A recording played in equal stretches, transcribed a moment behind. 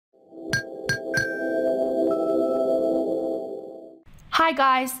Hi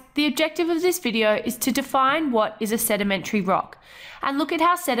guys, the objective of this video is to define what is a sedimentary rock and look at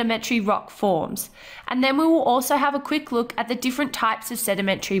how sedimentary rock forms, and then we will also have a quick look at the different types of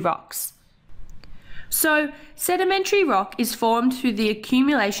sedimentary rocks. So, sedimentary rock is formed through the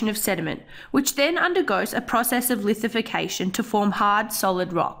accumulation of sediment, which then undergoes a process of lithification to form hard,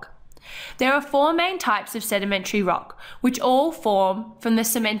 solid rock. There are four main types of sedimentary rock, which all form from the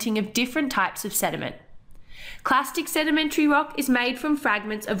cementing of different types of sediment. Clastic sedimentary rock is made from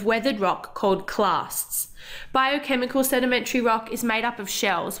fragments of weathered rock called clasts. Biochemical sedimentary rock is made up of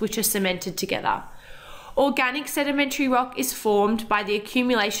shells which are cemented together. Organic sedimentary rock is formed by the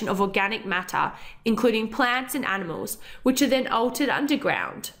accumulation of organic matter, including plants and animals, which are then altered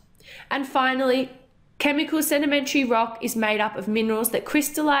underground. And finally, chemical sedimentary rock is made up of minerals that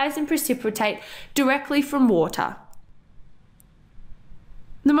crystallize and precipitate directly from water.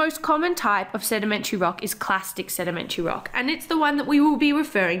 The most common type of sedimentary rock is clastic sedimentary rock, and it's the one that we will be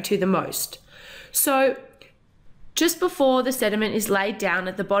referring to the most. So, just before the sediment is laid down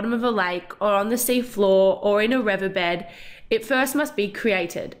at the bottom of a lake or on the sea floor or in a riverbed, it first must be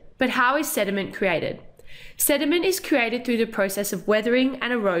created. But how is sediment created? Sediment is created through the process of weathering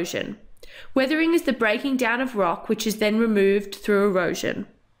and erosion. Weathering is the breaking down of rock, which is then removed through erosion.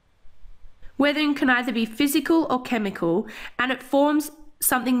 Weathering can either be physical or chemical, and it forms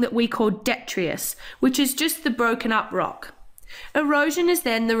something that we call detrius, which is just the broken up rock. Erosion is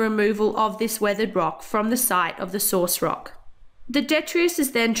then the removal of this weathered rock from the site of the source rock. The detrius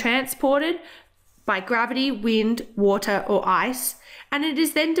is then transported by gravity, wind, water, or ice, and it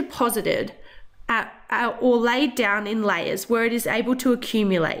is then deposited or laid down in layers where it is able to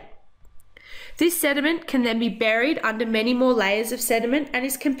accumulate. This sediment can then be buried under many more layers of sediment and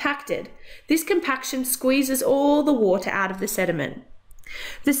is compacted. This compaction squeezes all the water out of the sediment.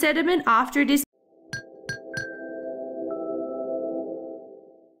 The sediment, after it is